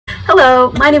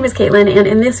Hello, my name is Caitlin, and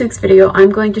in this week's video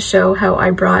I'm going to show how I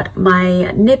brought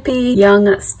my nippy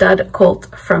young stud colt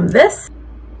from this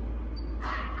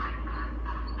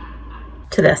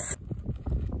to this.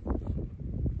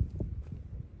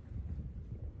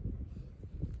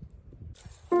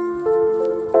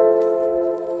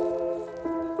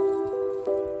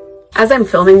 As I'm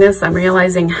filming this, I'm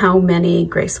realizing how many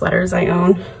gray sweaters I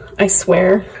own. I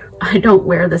swear, I don't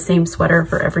wear the same sweater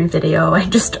for every video. I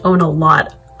just own a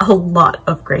lot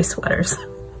of gray sweaters.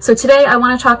 So today I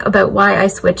want to talk about why I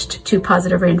switched to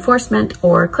positive reinforcement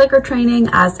or clicker training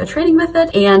as a training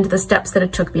method and the steps that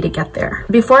it took me to get there.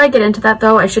 Before I get into that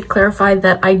though, I should clarify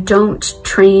that I don't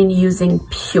train using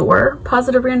pure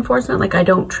positive reinforcement. Like I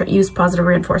don't use positive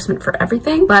reinforcement for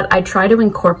everything, but I try to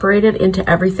incorporate it into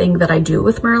everything that I do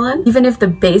with Merlin, even if the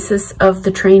basis of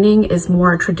the training is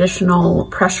more traditional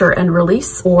pressure and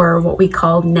release, or what we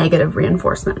call negative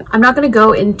reinforcement. I'm not going to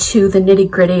go into the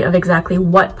nitty-gritty of exactly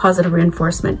what positive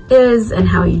reinforcement is and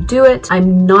how you do it.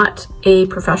 I'm not a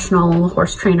professional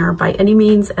horse trainer by any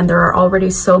means, and there are already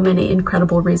so many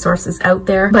incredible resources out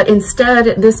there. But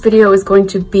instead, this video is going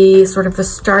to be sort of the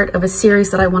start of a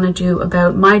series that I want to do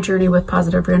about my journey with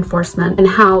positive reinforcement and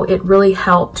how it really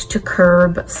helped to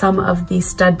curb some of the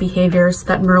stud behaviors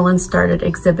that Merlin started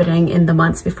exhibiting in the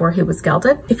months before he was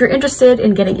gelded. If you're interested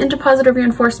in getting into positive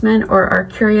reinforcement or are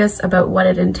curious about what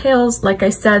it entails, like I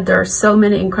said, there are so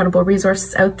many incredible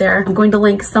resources out there. I'm going to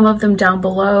link some of them down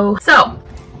below. So,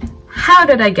 how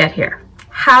did I get here?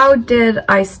 How did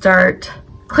I start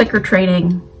clicker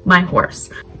training my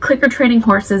horse? Clicker training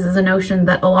horses is a notion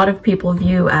that a lot of people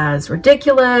view as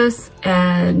ridiculous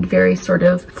and very sort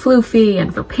of floofy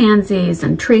and for pansies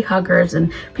and tree huggers,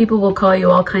 and people will call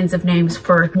you all kinds of names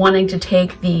for wanting to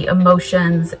take the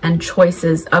emotions and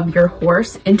choices of your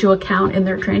horse into account in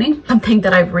their training. Something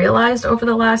that I've realized over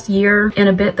the last year and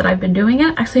a bit that I've been doing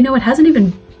it. Actually, no, it hasn't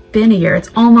even been a year. It's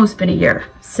almost been a year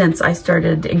since I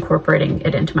started incorporating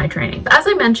it into my training. As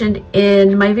I mentioned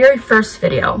in my very first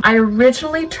video, I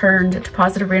originally turned to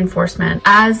positive reinforcement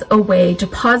as a way to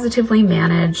positively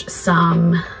manage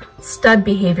some stud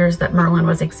behaviors that Merlin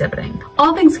was exhibiting.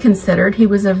 All things considered, he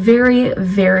was a very,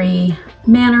 very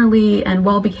mannerly and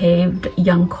well-behaved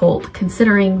young colt,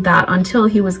 considering that until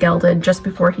he was gelded just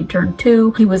before he turned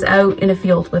 2, he was out in a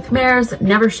field with mares,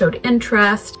 never showed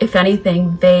interest. If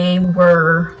anything, they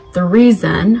were the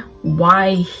reason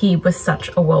why he was such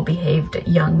a well-behaved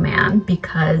young man,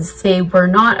 because they were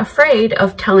not afraid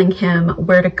of telling him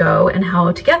where to go and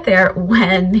how to get there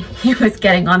when he was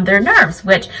getting on their nerves,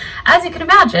 which, as you can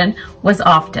imagine, was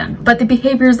often. But the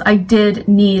behaviors I did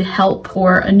need help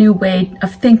or a new way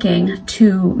of thinking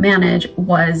to manage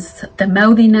was the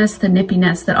mouthiness, the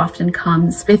nippiness that often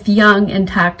comes with young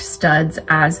intact studs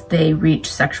as they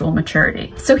reach sexual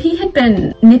maturity. So he had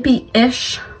been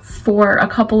nippy-ish for a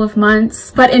couple of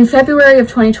months, but in February of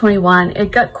 2021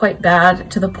 it got quite bad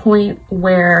to the point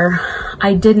where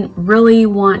I didn't really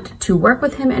want to work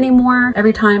with him anymore.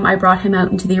 Every time I brought him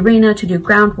out into the arena to do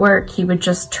groundwork, he would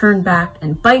just turn back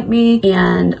and bite me,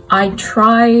 and I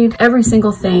tried every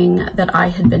single thing that I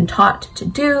had been taught to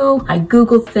do. I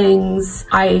googled things,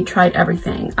 I tried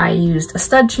everything. I used a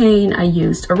stud chain, I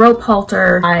used a rope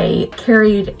halter, I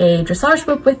carried a dressage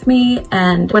whip with me,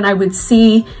 and when I would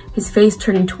see his face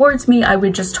turning towards me, I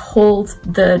would just hold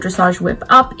the dressage whip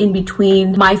up in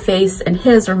between my face and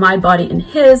his, or my body and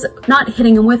his, not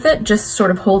hitting him with it, just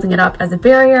sort of holding it up as a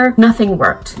barrier. Nothing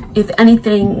worked. If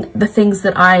anything, the things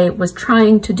that I was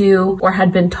trying to do or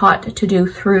had been taught to do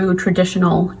through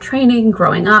traditional training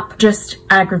growing up just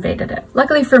aggravated it.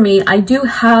 Luckily for me, I do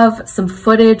have some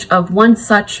footage of one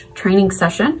such training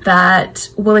session that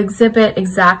will exhibit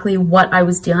exactly what I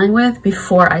was dealing with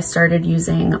before I started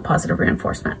using positive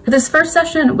reinforcement. This first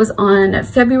session was on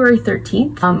February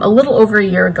 13th, a little over a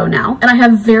year ago now, and I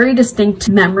have very distinct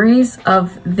memories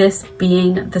of this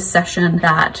being the session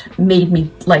that made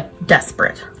me like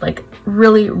desperate, like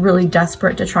really, really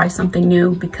desperate to try something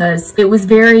new, because it was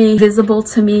very visible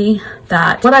to me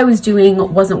that what I was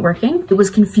doing wasn't working. It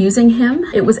was confusing him,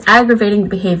 it was aggravating the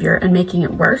behavior and making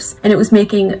it worse, and it was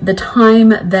making the time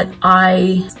that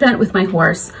I spent with my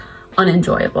horse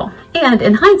unenjoyable. And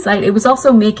in hindsight, it was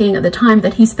also making the time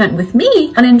that he spent with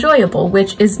me unenjoyable,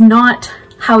 which is not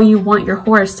how you want your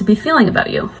horse to be feeling about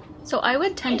you. So I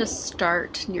would tend to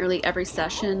start nearly every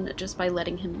session just by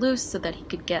letting him loose so that he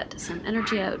could get some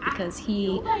energy out, because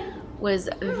he was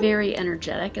very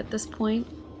energetic at this point.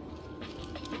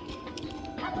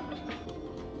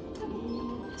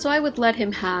 So I would let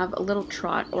him have a little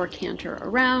trot or canter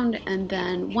around, and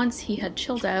then once he had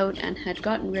chilled out and had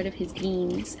gotten rid of his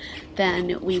beans,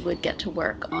 then we would get to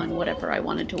work on whatever I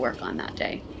wanted to work on that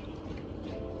day.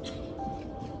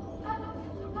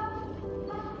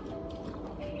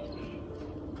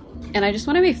 And I just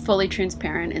want to be fully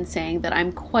transparent in saying that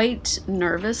I'm quite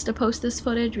nervous to post this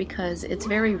footage because it's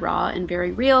very raw and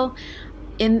very real.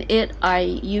 In it, I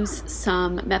use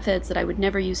some methods that I would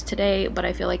never use today, but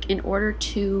I feel like in order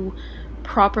to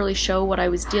properly show what I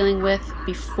was dealing with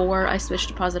before I switched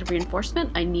to positive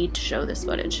reinforcement, I need to show this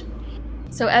footage.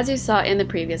 So as you saw in the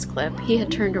previous clip, he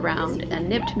had turned around and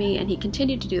nipped me, and he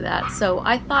continued to do that. So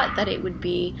I thought that it would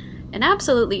be an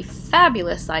absolutely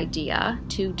fabulous idea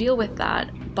to deal with that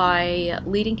by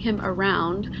leading him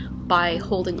around by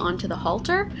holding onto the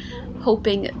halter,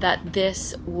 hoping that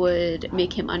this would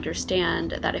make him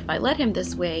understand that if I led him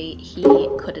this way, he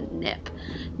couldn't nip.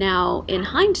 Now, in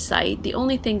hindsight, the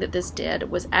only thing that this did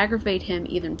was aggravate him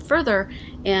even further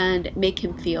and make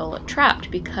him feel trapped,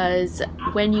 because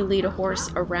when you lead a horse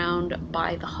around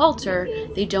by the halter,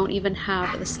 they don't even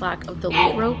have the slack of the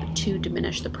lead rope to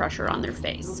diminish the pressure on their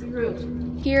face.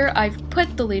 Here, I've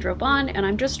put the lead rope on, and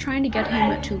I'm just trying to get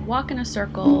him to walk in a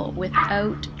circle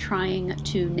without trying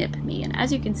to nip me. And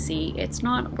as you can see, it's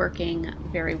not working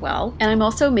very well. And I'm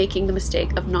also making the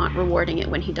mistake of not rewarding it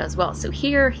when he does well. So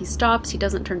here, he stops, he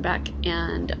doesn't turn back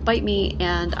and bite me,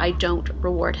 and I don't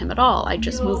reward him at all. I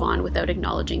just move on without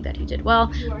acknowledging that he did well.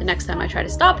 The next time I try to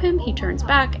stop him, he turns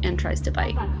back and tries to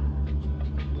bite.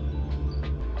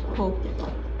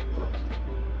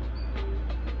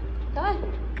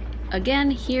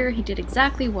 Again, here he did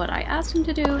exactly what I asked him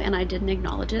to do, and I didn't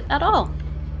acknowledge it at all.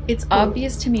 It's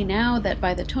obvious to me now that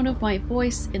by the tone of my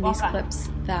voice in these clips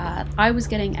that I was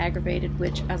getting aggravated,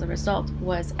 which as a result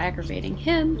was aggravating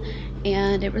him,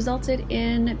 and it resulted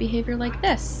in behavior like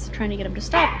this, trying to get him to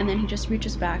stop, and then he just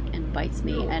reaches back and bites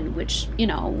me, and which, you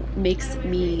know, makes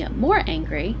me more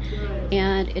angry,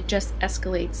 and it just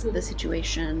escalates the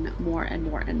situation more and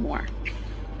more and more.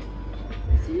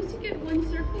 As soon as you get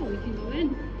one circle, we can go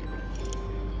in.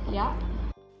 Yeah.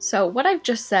 So what I've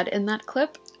just said in that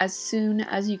clip, as soon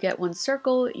as you get one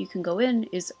circle, you can go in,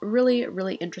 is really,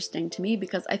 really interesting to me,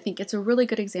 because I think it's a really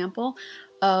good example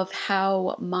of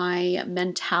how my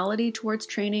mentality towards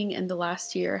training in the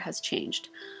last year has changed.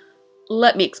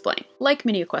 Let me explain. Like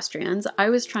many equestrians, I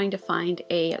was trying to find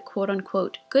a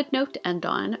quote-unquote good note to end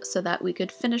on so that we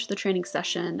could finish the training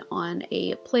session on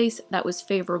a place that was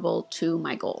favorable to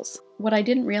my goals. What I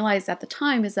didn't realize at the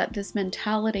time is that this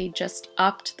mentality just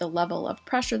upped the level of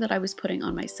pressure that I was putting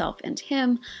on myself and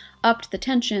him, upped the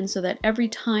tension, so that every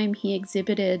time he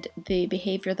exhibited the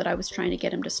behavior that I was trying to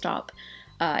get him to stop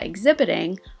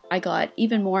exhibiting, I got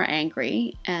even more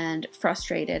angry and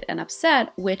frustrated and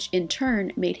upset, which in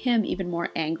turn made him even more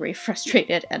angry,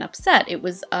 frustrated, and upset. It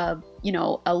was a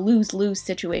lose-lose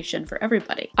situation for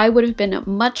everybody. I would have been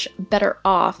much better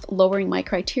off lowering my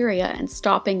criteria and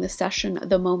stopping the session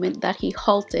the moment that he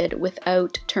halted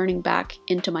without turning back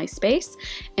into my space,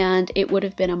 and it would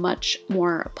have been a much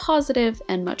more positive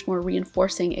and much more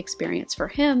reinforcing experience for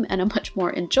him, and a much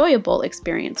more enjoyable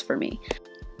experience for me.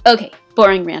 Okay,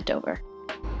 boring rant over.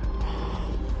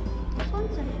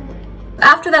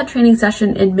 After that training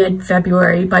session in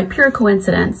mid-February, by pure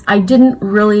coincidence, I didn't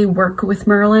really work with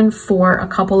Merlin for a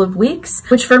couple of weeks,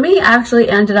 which for me actually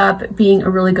ended up being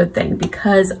a really good thing,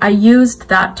 because I used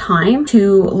that time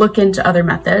to look into other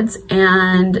methods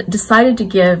and decided to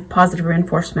give positive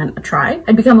reinforcement a try.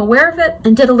 I'd become aware of it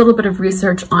and did a little bit of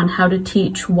research on how to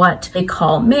teach what they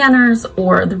call manners,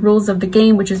 or the rules of the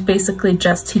game, which is basically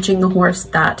just teaching the horse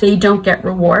that they don't get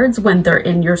rewards when they're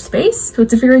in your space. So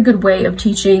it's a very good way of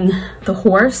teaching the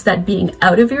horse that being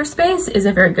out of your space is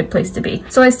a very good place to be.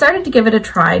 So I started to give it a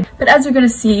try, but as you're going to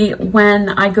see when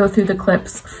I go through the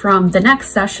clips from the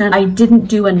next session, I didn't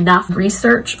do enough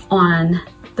research on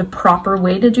the proper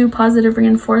way to do positive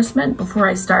reinforcement before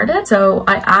I started. So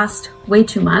I asked way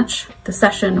too much. The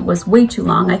session was way too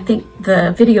long. I think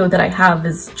the video that I have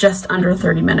is just under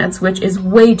 30 minutes, which is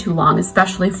way too long,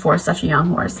 especially for such a young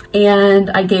horse. And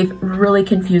I gave really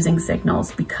confusing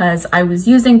signals because I was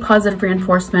using positive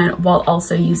reinforcement while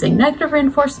also using negative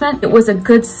reinforcement. It was a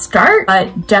good start,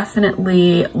 but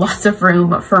definitely lots of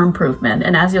room for improvement.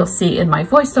 And as you'll see in my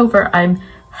voiceover, I'm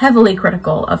heavily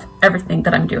critical of everything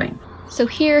that I'm doing. So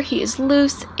here he is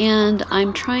loose, and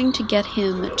I'm trying to get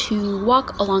him to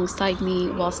walk alongside me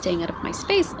while staying out of my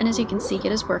space, and as you can see,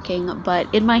 it is working, but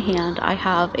in my hand I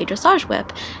have a dressage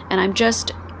whip, and I'm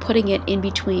just putting it in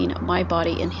between my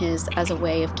body and his as a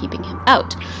way of keeping him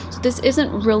out. So this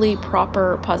isn't really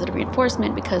proper positive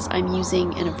reinforcement because I'm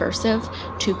using an aversive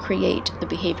to create the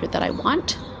behavior that I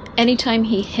want. Anytime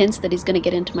he hints that he's going to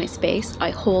get into my space, I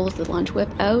hold the lunge whip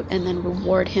out and then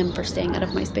reward him for staying out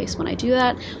of my space when I do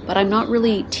that, but I'm not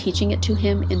really teaching it to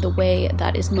him in the way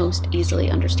that is most easily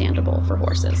understandable for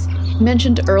horses. I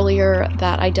mentioned earlier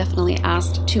that I definitely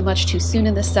asked too much too soon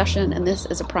in this session, and this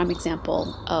is a prime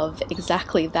example of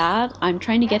exactly that. I'm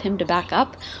trying to get him to back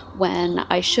up when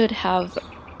I should have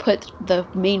put the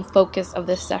main focus of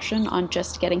this session on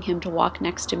just getting him to walk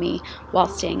next to me while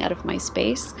staying out of my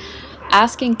space.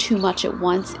 Asking too much at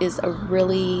once is a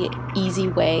really easy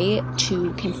way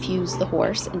to confuse the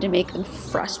horse and to make them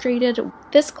frustrated.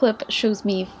 This clip shows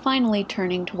me finally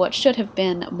turning to what should have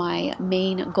been my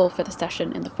main goal for the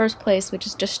session in the first place, which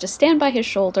is just to stand by his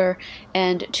shoulder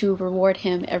and to reward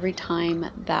him every time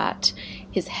that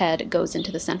his head goes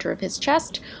into the center of his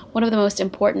chest. One of the most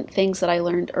important things that I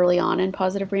learned early on in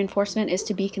positive reinforcement is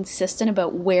to be consistent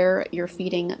about where you're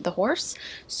feeding the horse.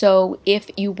 So if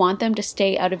you want them to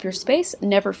stay out of your space,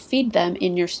 never feed them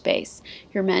in your space.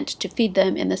 You're meant to feed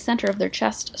them in the center of their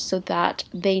chest so that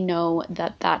they know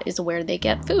that that is where they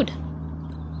get food.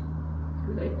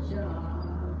 Good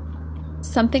job.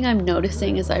 Something I'm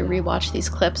noticing as I rewatch these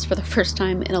clips for the first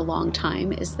time in a long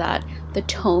time is that the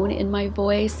tone in my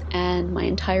voice and my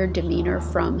entire demeanor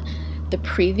from the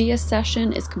previous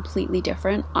session is completely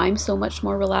different. I'm so much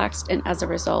more relaxed, and as a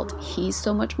result, he's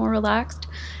so much more relaxed.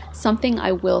 Something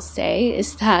I will say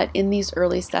is that in these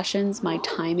early sessions, my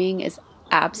timing is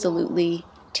absolutely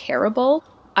terrible.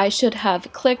 I should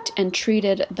have clicked and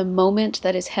treated the moment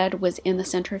that his head was in the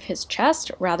center of his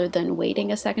chest rather than waiting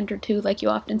a second or two like you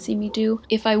often see me do.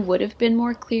 If I would have been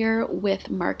more clear with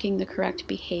marking the correct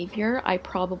behavior, I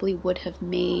probably would have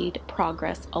made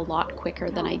progress a lot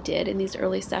quicker than I did in these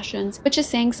early sessions, which is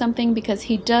saying something because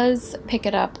he does pick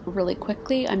it up really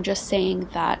quickly. I'm just saying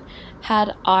that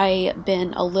had I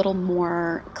been a little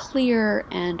more clear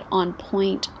and on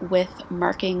point with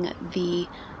marking the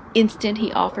instant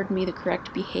he offered me the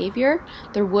correct behavior,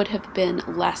 there would have been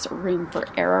less room for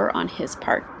error on his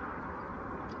part.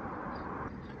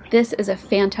 This is a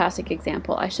fantastic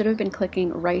example. I should have been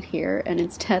clicking right here, and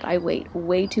instead I wait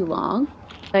way too long.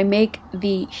 I make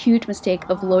the huge mistake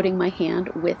of loading my hand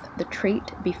with the treat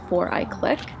before I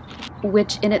click,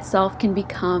 which in itself can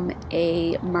become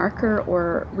a marker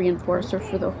or reinforcer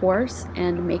for the horse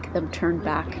and make them turn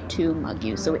back to mug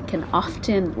you. So it can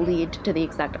often lead to the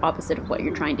exact opposite of what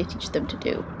you're trying to teach them to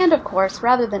do. And of course,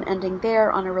 rather than ending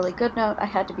there on a really good note, I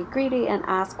had to be greedy and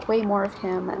ask way more of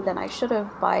him than I should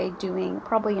have by doing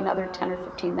probably another 10 or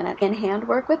 15 minutes in hand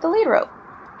work with the lead rope.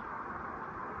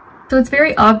 So it's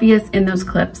very obvious in those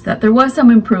clips that there was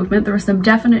some improvement. There was some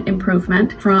definite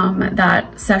improvement from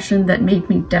that session that made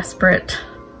me desperate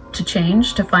to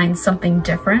change, to find something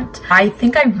different. I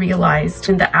think I realized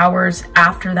in the hours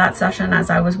after that session, as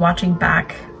I was watching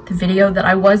back the video, that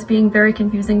I was being very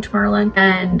confusing to Merlin,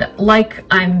 and like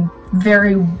I'm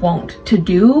very wont to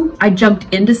do, I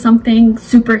jumped into something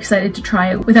super excited to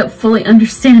try it without fully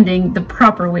understanding the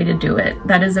proper way to do it.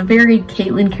 That is a very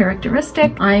Caitlin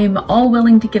characteristic. I'm all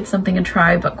willing to give something a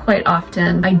try, but quite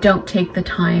often I don't take the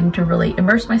time to really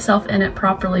immerse myself in it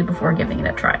properly before giving it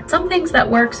a try. Some things that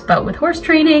works, but with horse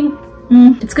training,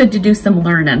 it's good to do some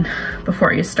learning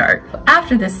before you start.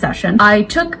 After this session, I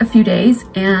took a few days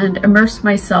and immersed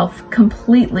myself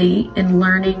completely in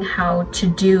learning how to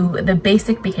do the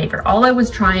basic behavior. All I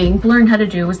was trying to learn how to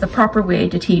do was the proper way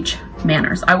to teach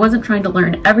manners. I wasn't trying to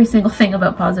learn every single thing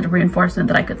about positive reinforcement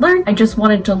that I could learn. I just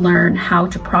wanted to learn how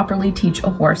to properly teach a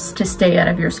horse to stay out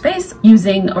of your space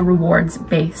using a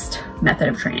rewards-based method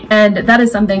of training. And that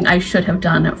is something I should have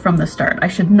done from the start. I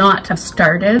should not have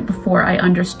started before I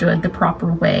understood the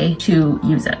proper way to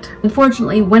use it.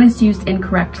 Unfortunately, when it's used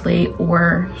incorrectly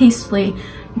or hastily,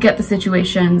 you get the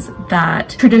situations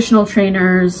that traditional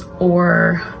trainers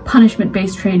or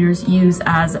punishment-based trainers use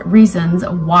as reasons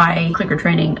why clicker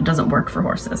training doesn't work for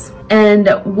horses. And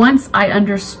once I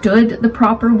understood the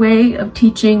proper way of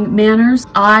teaching manners,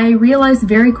 I realized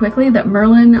very quickly that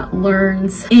Merlin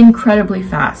learns incredibly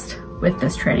fast with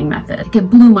this training method. It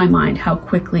blew my mind how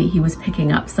quickly he was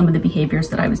picking up some of the behaviors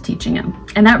that I was teaching him.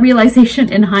 And that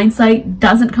realization in hindsight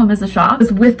doesn't come as a shock,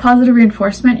 because with positive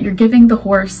reinforcement, you're giving the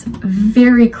horse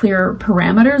very clear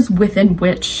parameters within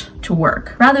which to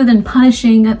work. Rather than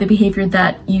punishing the behavior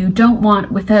that you don't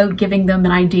want without giving them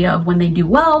an idea of when they do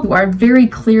well, you are very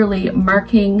clearly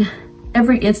marking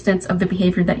every instance of the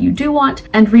behavior that you do want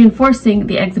and reinforcing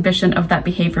the exhibition of that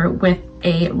behavior with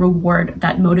a reward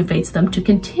that motivates them to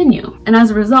continue. And as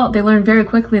a result, they learn very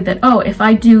quickly that, oh, if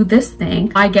I do this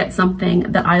thing, I get something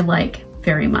that I like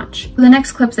very much. The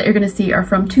next clips that you're going to see are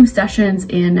from 2 sessions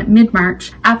in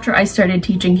mid-March after I started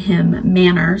teaching him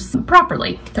manners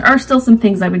properly. There are still some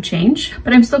things I would change,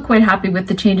 but I'm still quite happy with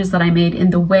the changes that I made in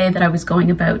the way that I was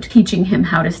going about teaching him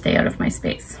how to stay out of my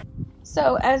space.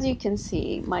 So as you can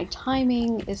see, my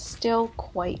timing is still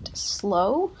quite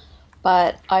slow,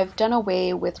 but I've done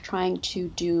away with trying to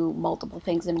do multiple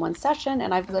things in one session,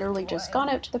 and I've literally just gone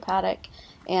out to the paddock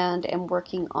and am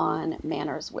working on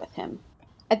manners with him.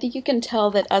 I think you can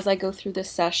tell that as I go through this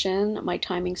session, my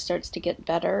timing starts to get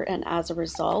better, and as a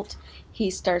result, he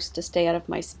starts to stay out of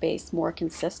my space more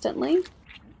consistently.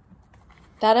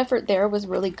 That effort there was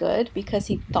really good because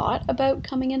he thought about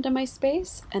coming into my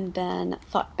space and then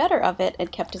thought better of it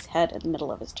and kept his head in the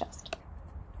middle of his chest.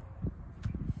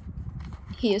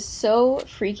 He is so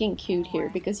freaking cute here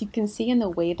because you can see in the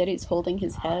way that he's holding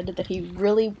his head that he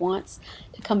really wants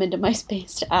to come into my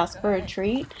space to ask for a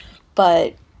treat,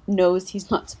 but knows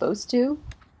he's not supposed to.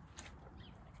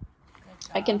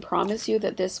 I can promise you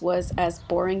that this was as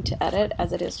boring to edit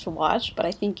as it is to watch, but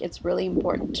I think it's really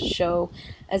important to show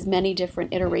as many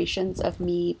different iterations of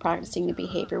me practicing the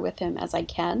behavior with him as I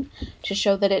can, to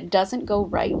show that it doesn't go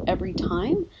right every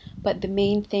time, but the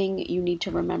main thing you need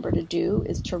to remember to do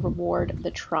is to reward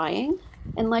the trying.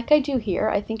 And like I do here,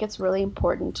 I think it's really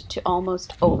important to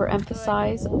almost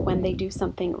overemphasize when they do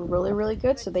something really, really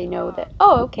good so they know that,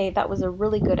 oh, okay, that was a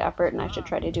really good effort and I should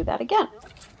try to do that again.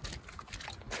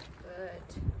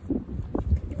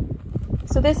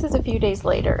 So this is a few days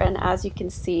later, and as you can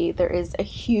see, there is a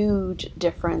huge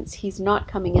difference. He's not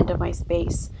coming into my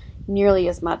space nearly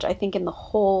as much. I think in the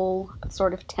whole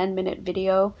sort of 10-minute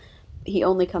video, he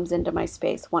only comes into my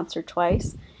space once or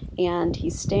twice, and he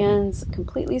stands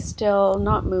completely still,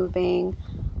 not moving.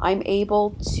 I'm able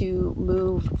to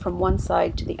move from one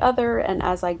side to the other, and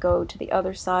as I go to the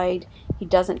other side, he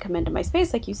doesn't come into my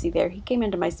space like you see there. He came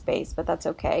into my space, but that's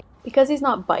okay. Because he's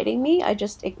not biting me, I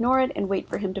just ignore it and wait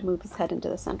for him to move his head into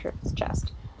the center of his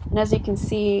chest. And as you can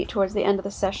see, towards the end of the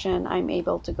session, I'm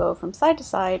able to go from side to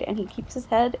side, and he keeps his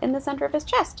head in the center of his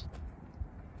chest.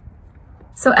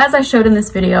 So as I showed in this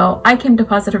video, I came to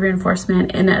positive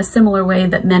reinforcement in a similar way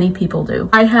that many people do.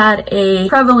 I had a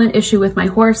prevalent issue with my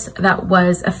horse that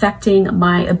was affecting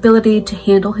my ability to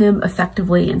handle him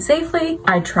effectively and safely.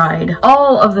 I tried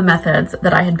all of the methods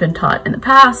that I had been taught in the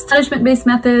past, punishment-based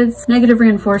methods, negative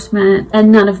reinforcement,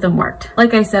 and none of them worked.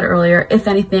 Like I said earlier, if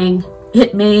anything,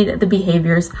 it made the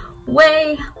behaviors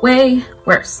way, way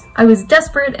worse. I was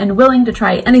desperate and willing to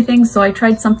try anything, so I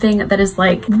tried something that is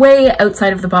like way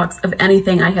outside of the box of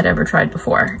anything I had ever tried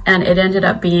before, and it ended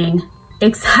up being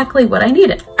exactly what I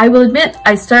needed. I will admit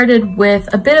I started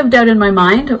with a bit of doubt in my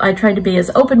mind. I tried to be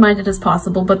as open-minded as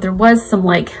possible, but there was some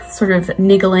like sort of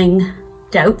niggling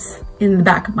doubts in the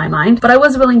back of my mind, but I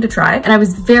was willing to try, and I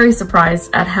was very surprised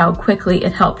at how quickly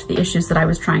it helped the issues that I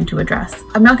was trying to address.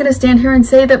 I'm not going to stand here and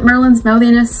say that Merlin's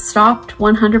mouthiness stopped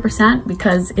 100%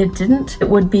 because it didn't. It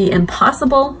would be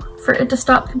impossible for it to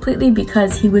stop completely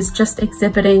because he was just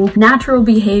exhibiting natural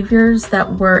behaviors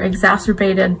that were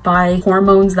exacerbated by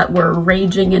hormones that were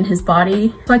raging in his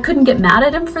body. So I couldn't get mad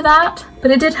at him for that,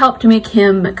 but it did help to make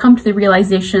him come to the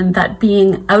realization that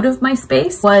being out of my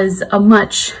space was a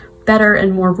much better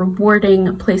and more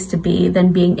rewarding place to be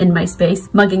than being in my space,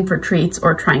 mugging for treats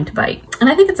or trying to bite. And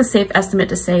I think it's a safe estimate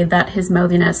to say that his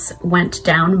mouthiness went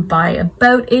down by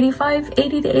about 80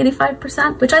 to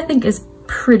 85%, which I think is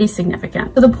pretty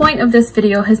significant. So the point of this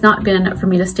video has not been for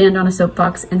me to stand on a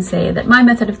soapbox and say that my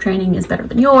method of training is better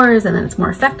than yours and then it's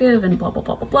more effective and blah, blah,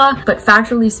 blah, blah, blah. But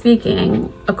factually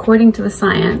speaking, according to the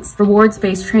science,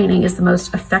 rewards-based training is the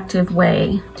most effective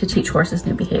way to teach horses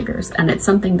new behaviors. And it's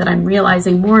something that I'm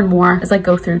realizing more and more as I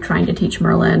go through trying to teach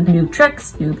Merlin new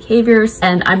tricks, new behaviors,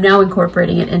 and I'm now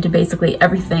incorporating it into basically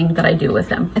everything that I do with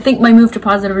him. I think my move to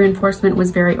positive reinforcement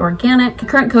was very organic. The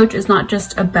current coach is not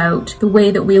just about the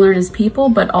way that we learn as people,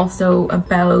 but also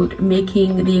about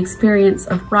making the experience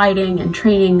of riding and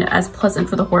training as pleasant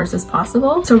for the horse as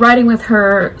possible. So riding with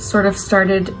her sort of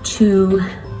started to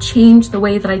change the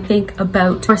way that I think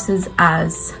about horses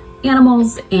as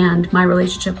animals and my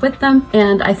relationship with them.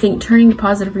 And I think turning to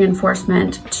positive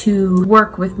reinforcement to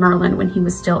work with Merlin when he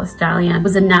was still a stallion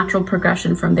was a natural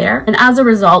progression from there. And as a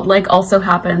result, like also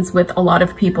happens with a lot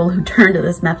of people who turn to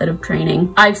this method of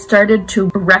training, I've started to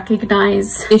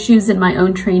recognize issues in my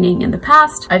own training in the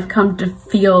past. I've come to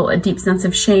feel a deep sense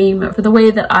of shame for the way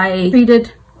that I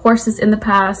treated horses in the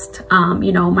past,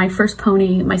 you know, my first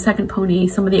pony, my second pony,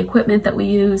 some of the equipment that we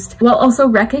used, while also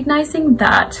recognizing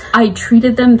that I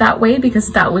treated them that way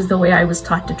because that was the way I was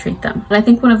taught to treat them. And I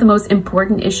think one of the most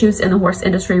important issues in the horse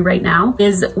industry right now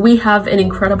is we have an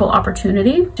incredible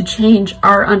opportunity to change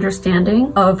our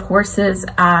understanding of horses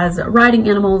as riding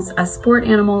animals, as sport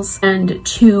animals, and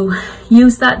to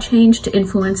use that change to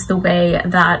influence the way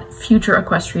that future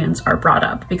equestrians are brought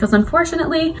up. Because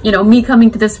unfortunately, you know, me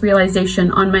coming to this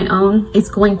realization on my own is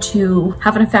going to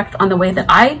have an effect on the way that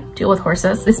I deal with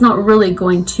horses. It's not really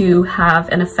going to have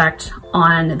an effect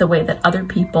on the way that other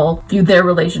people view their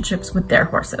relationships with their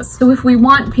horses. So if we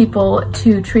want people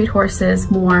to treat horses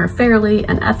more fairly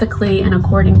and ethically and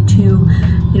according to,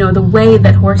 you know, the way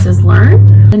that horses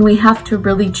learn, then we have to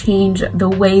really change the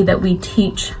way that we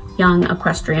teach young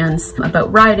equestrians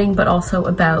about riding, but also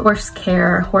about horse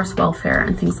care, horse welfare,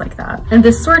 and things like that. And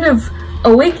this sort of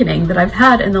awakening that I've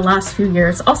had in the last few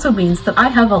years also means that I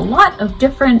have a lot of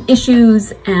different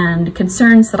issues and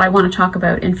concerns that I want to talk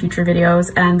about in future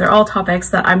videos, and they're all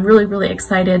topics that I'm really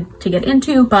excited to get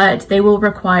into, but they will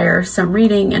require some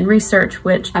reading and research,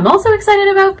 which I'm also excited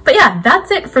about. But yeah, that's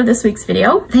it for this week's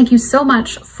video. Thank you so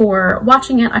much for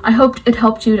watching it. I hope it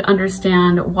helped you to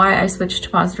understand why I switched to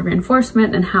positive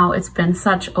reinforcement and how it's been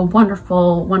such a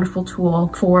wonderful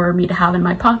tool for me to have in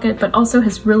my pocket, but also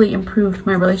has really improved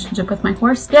my relationship with my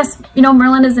horse. Yes, you know,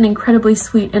 Merlin is an incredibly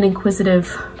sweet and inquisitive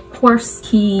horse.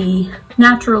 He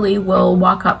naturally will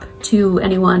walk up to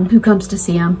anyone who comes to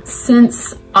see him.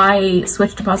 Since I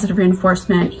switched to positive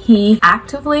reinforcement, he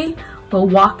actively will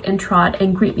walk and trot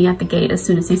and greet me at the gate as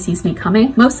soon as he sees me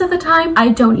coming. Most of the time, I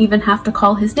don't even have to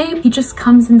call his name. He just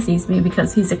comes and sees me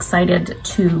because he's excited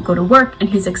to go to work, and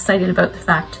he's excited about the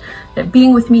fact that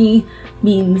being with me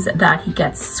means that he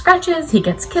gets scratches, he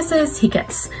gets kisses, he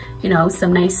gets, you know,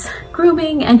 some nice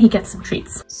grooming, and he gets some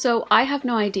treats. So I have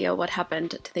no idea what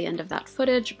happened to the end of that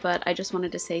footage, but I just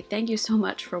wanted to say thank you so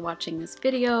much for watching this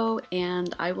video,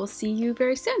 and I will see you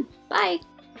very soon. Bye!